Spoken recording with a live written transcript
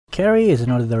Karrie is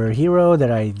another hero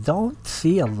that I don't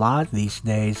see a lot these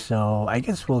days, so I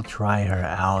guess we'll try her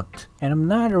out. And I'm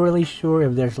not really sure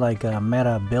if there's like a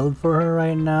meta build for her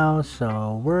right now,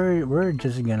 so we're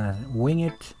just gonna wing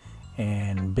it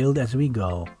and build as we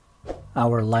go.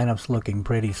 Our lineup's looking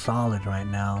pretty solid right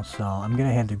now, so I'm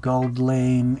gonna head to gold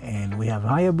lane, and we have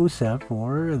Hayabusa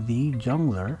for the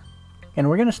jungler. And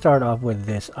we're gonna start off with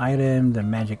this item, the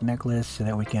magic necklace, so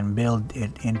that we can build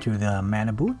it into the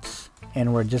mana boots.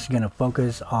 And we're just gonna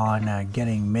focus on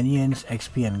getting minions,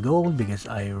 XP, and gold, because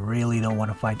I really don't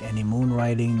want to fight any moon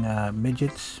riding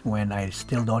midgets when I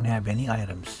still don't have any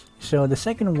items. So the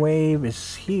second wave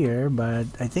is here, but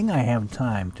I think I have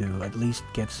time to at least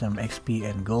get some XP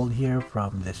and gold here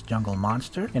from this jungle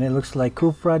monster. And it looks like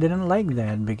Kufra didn't like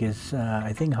that, because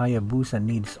I think Hayabusa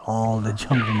needs all the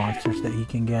jungle monsters that he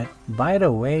can get. By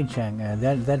the way, Chang,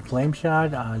 that flame shot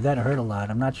that hurt a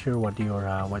lot. I'm not sure what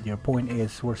your point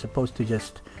is. We're supposed to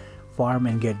just farm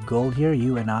and get gold here,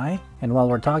 you and I. And while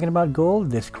we're talking about gold,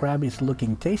 this crab is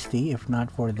looking tasty, if not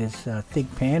for this thick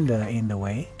panda in the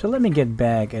way. So let me get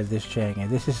back at this Chang, and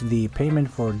this is the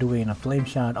payment for doing a flame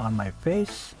shot on my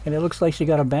face. And it looks like she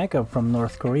got a backup from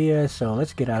North Korea, so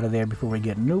let's get out of there before we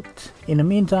get nuked. In the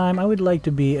meantime, I would like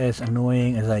to be as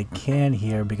annoying as I can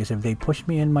here, because if they push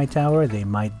me in my tower, they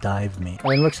might dive me.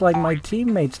 And it looks like my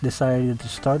teammates decided to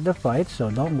start the fight,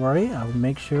 so don't worry, I'll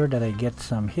make sure that I get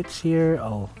some hits here.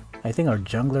 Oh, I think our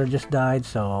jungler just died,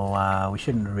 so we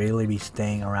shouldn't really be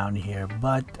staying around here.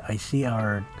 But I see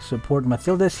our support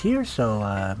Matilda's here,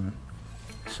 so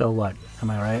what?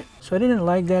 Am I right? So I didn't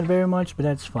like that very much, but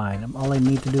that's fine. All I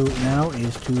need to do now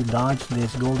is to dodge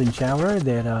this golden shower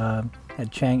that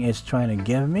Chang is trying to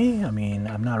give me. I mean,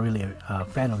 I'm not really a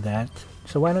fan of that.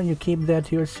 So why don't you keep that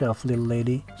to yourself, little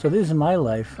lady? So this is my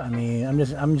life. I mean, I'm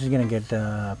just gonna get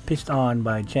pissed on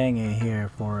by Chang here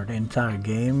for the entire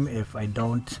game if I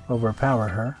don't overpower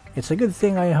her. It's a good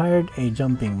thing I hired a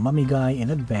jumping mummy guy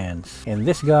in advance. And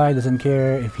this guy doesn't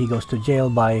care if he goes to jail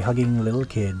by hugging little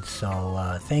kids.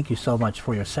 So thank you so much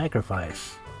for your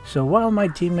sacrifice. So while my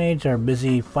teammates are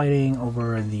busy fighting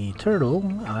over the turtle,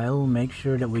 I'll make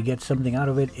sure that we get something out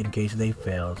of it in case they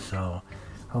fail. So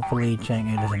hopefully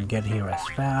Chang'e doesn't get here as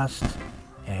fast,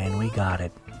 and we got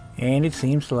it. And it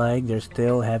seems like they're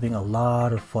still having a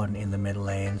lot of fun in the mid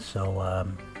lane, so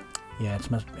yeah,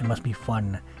 it must be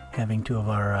fun having two of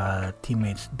our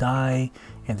teammates die,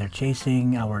 and they're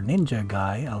chasing our ninja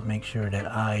guy. I'll make sure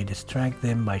that I distract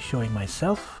them by showing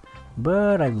myself.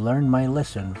 But I've learned my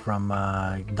lesson from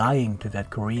dying to that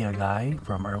Korea guy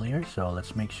from earlier, so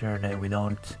let's make sure that we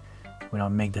don't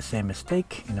make the same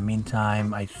mistake. In the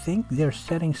meantime, I think they're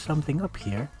setting something up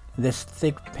here. This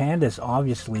thick panda is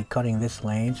obviously cutting this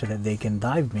lane so that they can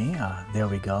dive me. There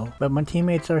we go. But my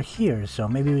teammates are here, so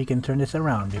maybe we can turn this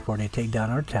around before they take down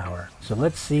our tower. So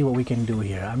let's see what we can do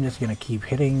here. I'm just gonna keep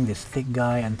hitting this thick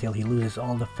guy until he loses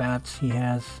all the fats he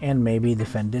has, and maybe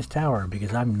defend this tower,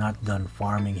 because I'm not done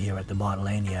farming here at the bot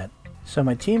lane yet. So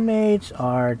my teammates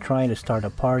are trying to start a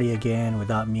party again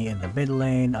without me in the mid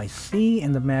lane. I see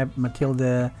in the map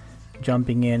Matilda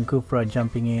jumping in, Kufra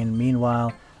jumping in.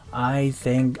 Meanwhile, I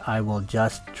think I will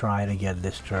just try to get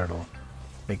this turtle,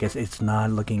 because it's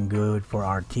not looking good for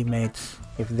our teammates.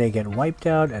 If they get wiped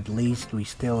out, at least we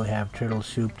still have turtle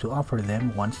soup to offer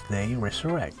them once they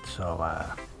resurrect. So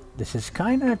this is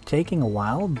kind of taking a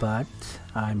while, but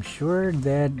I'm sure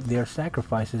that their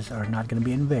sacrifices are not going to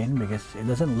be in vain, because it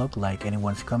doesn't look like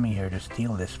anyone's coming here to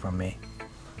steal this from me.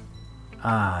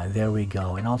 There we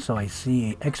go. And also I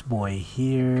see X-Boy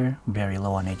here, very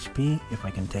low on HP. If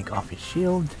I can take off his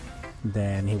shield,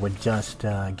 then he would just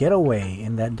get away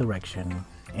in that direction.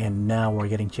 And now we're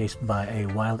getting chased by a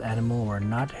wild animal. We're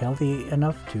not healthy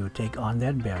enough to take on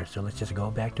that bear, so let's just go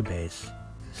back to base.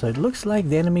 So it looks like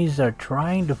the enemies are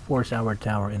trying to force our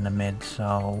tower in the mid,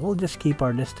 so we'll just keep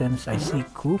our distance. I see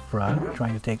Kufra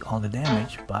trying to take all the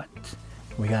damage, but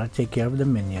we gotta take care of the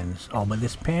minions. Oh, but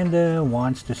this panda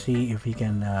wants to see if he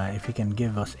can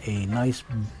give us a nice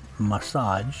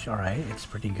massage. Alright, it's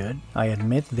pretty good. I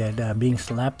admit that being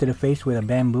slapped to the face with a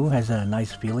bamboo has a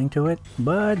nice feeling to it,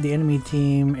 but the enemy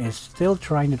team is still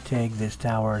trying to take this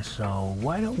tower, so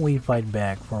why don't we fight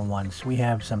back for once? We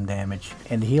have some damage,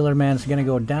 and the healer man's gonna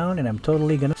go down, and I'm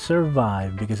totally gonna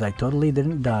survive because I totally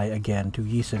didn't die again to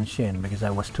Yi Sun Shin because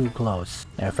I was too close.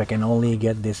 If I can only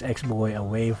get this X-Boy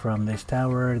away from this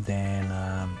tower, then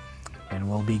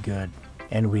we'll be good.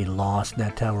 And we lost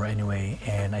that tower anyway,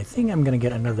 and I think I'm gonna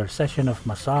get another session of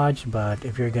massage, but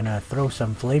if you're gonna throw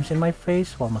some flames in my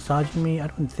face while massaging me, I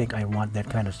don't think I want that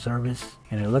kind of service.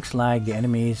 And it looks like the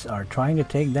enemies are trying to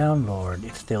take down Lord.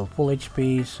 It's still full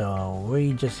HP, so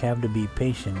we just have to be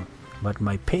patient But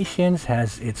my patience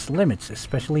has its limits,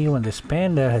 especially when this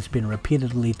panda has been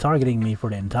repeatedly targeting me for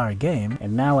the entire game.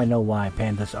 And now I know why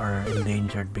pandas are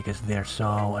endangered, because they're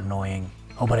so annoying.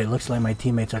 Oh, but it looks like my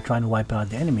teammates are trying to wipe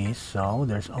out the enemies, so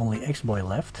there's only X-Boy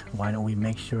left. Why don't we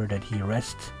make sure that he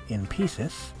rests in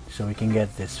pieces so we can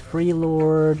get this free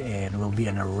Lord, and we'll be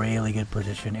in a really good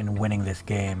position in winning this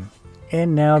game.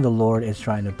 And now the Lord is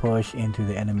trying to push into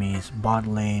the enemy's bot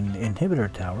lane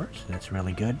inhibitor towers. That's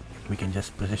really good. We can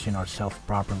just position ourselves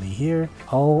properly here.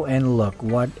 Oh, and look,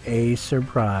 what a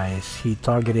surprise. He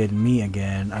targeted me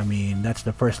again. I mean, that's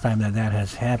the first time that that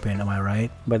has happened, am I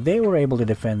right? But they were able to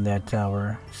defend that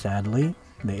tower, sadly.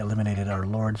 They eliminated our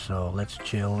Lord, so let's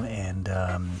chill and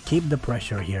keep the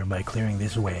pressure here by clearing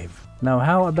this wave. Now,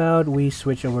 how about we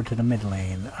switch over to the mid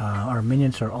lane? Our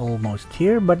minions are almost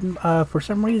here, but for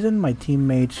some reason my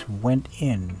teammates went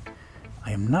in.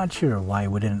 I am not sure why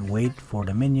we didn't wait for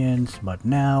the minions, but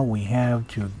now we have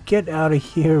to get out of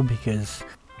here because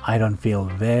I don't feel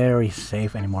very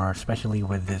safe anymore, especially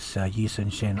with this Yi Sun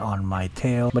Shin on my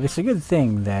tail. But it's a good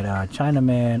thing that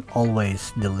Chinaman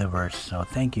always delivers, so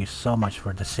thank you so much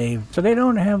for the save. So they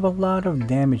don't have a lot of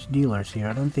damage dealers here.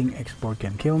 I don't think Export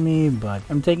can kill me, but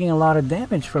I'm taking a lot of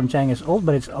damage from Chang's ult,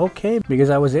 but it's okay because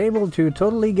I was able to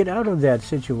totally get out of that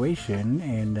situation.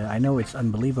 And I know it's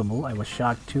unbelievable. I was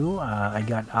shocked too. I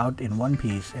got out in one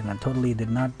piece and I totally did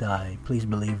not die. Please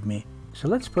believe me. So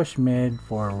let's push mid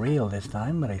for real this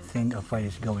time, but I think a fight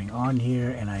is going on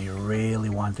here and I really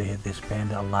want to hit this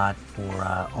panda a lot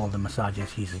for all the massages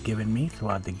he's given me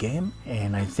throughout the game.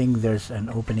 And I think there's an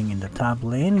opening in the top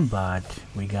lane, but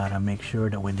we gotta make sure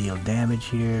that we deal damage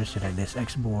here so that this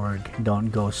X-Borg don't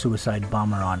go suicide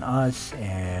bomber on us.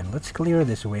 And let's clear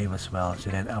this wave as well so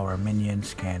that our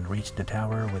minions can reach the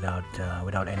tower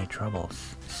without any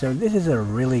troubles. So this is a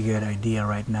really good idea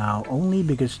right now, only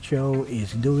because Cho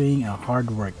is doing a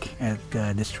hard work at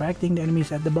distracting the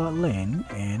enemies at the bot lane,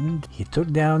 and he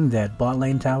took down that bot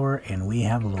lane tower and we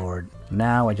have Lord.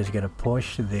 Now I just gotta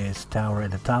push this tower at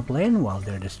the top lane while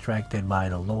they're distracted by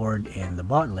the Lord in the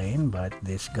bot lane, but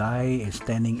this guy is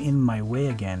standing in my way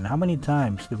again. How many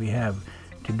times do we have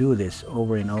to do this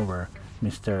over and over,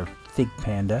 Mr. Thick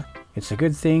Panda? It's a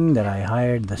good thing that I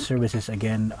hired the services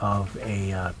again of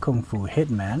a Kung Fu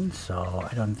hitman, so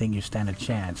I don't think you stand a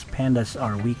chance. Pandas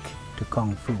are weak to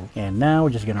Kung Fu. And now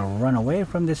we're just gonna run away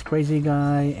from this crazy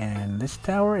guy, and this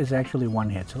tower is actually one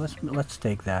hit, so let's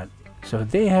take that. So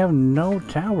they have no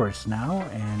towers now,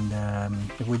 and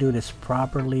if we do this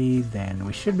properly, then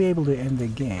we should be able to end the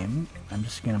game. I'm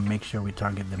just gonna make sure we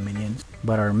target the minions.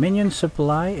 But our minion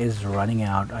supply is running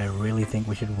out. I really think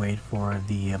we should wait for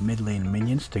the mid lane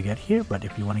minions to get here, but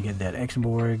if you want to get that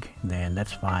X-Borg, then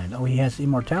that's fine. Oh, he has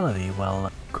immortality. Well,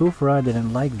 Kufra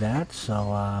didn't like that, so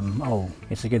oh,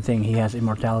 it's a good thing he has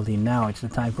immortality now. It's the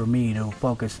time for me to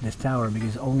focus this tower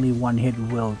because only one hit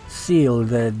will seal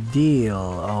the deal.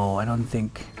 Oh, I don't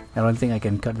think I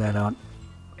can cut that out.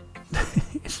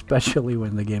 Especially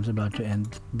when the game's about to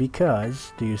end.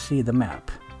 Because, do you see the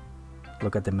map?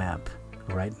 Look at the map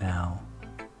right now.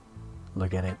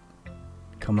 Look at it.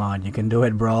 Come on, you can do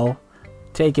it, bro.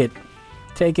 Take it.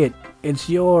 Take it. It's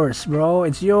yours, bro.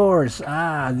 It's yours.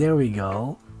 Ah, there we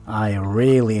go. I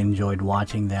really enjoyed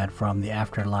watching that from the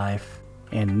afterlife.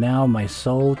 And now my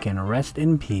soul can rest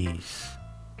in peace.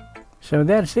 So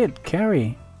that's it,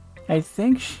 Karrie. I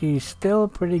think she's still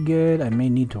pretty good. I may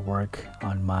need to work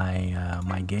on my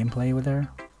my gameplay with her.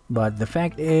 But the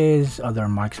fact is, other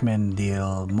marksmen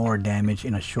deal more damage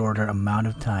in a shorter amount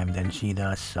of time than she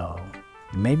does, so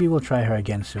maybe we'll try her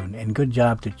again soon. And good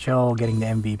job to Cho getting the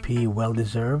MVP, well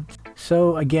deserved.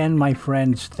 So again, my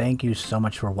friends, thank you so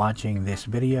much for watching this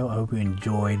video. I hope you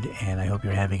enjoyed and I hope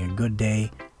you're having a good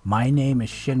day. My name is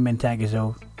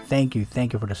ShinmenTakezo. Thank you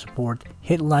for the support.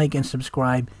 Hit like and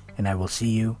subscribe, and I will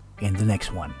see you in the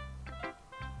next one.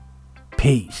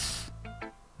 Peace.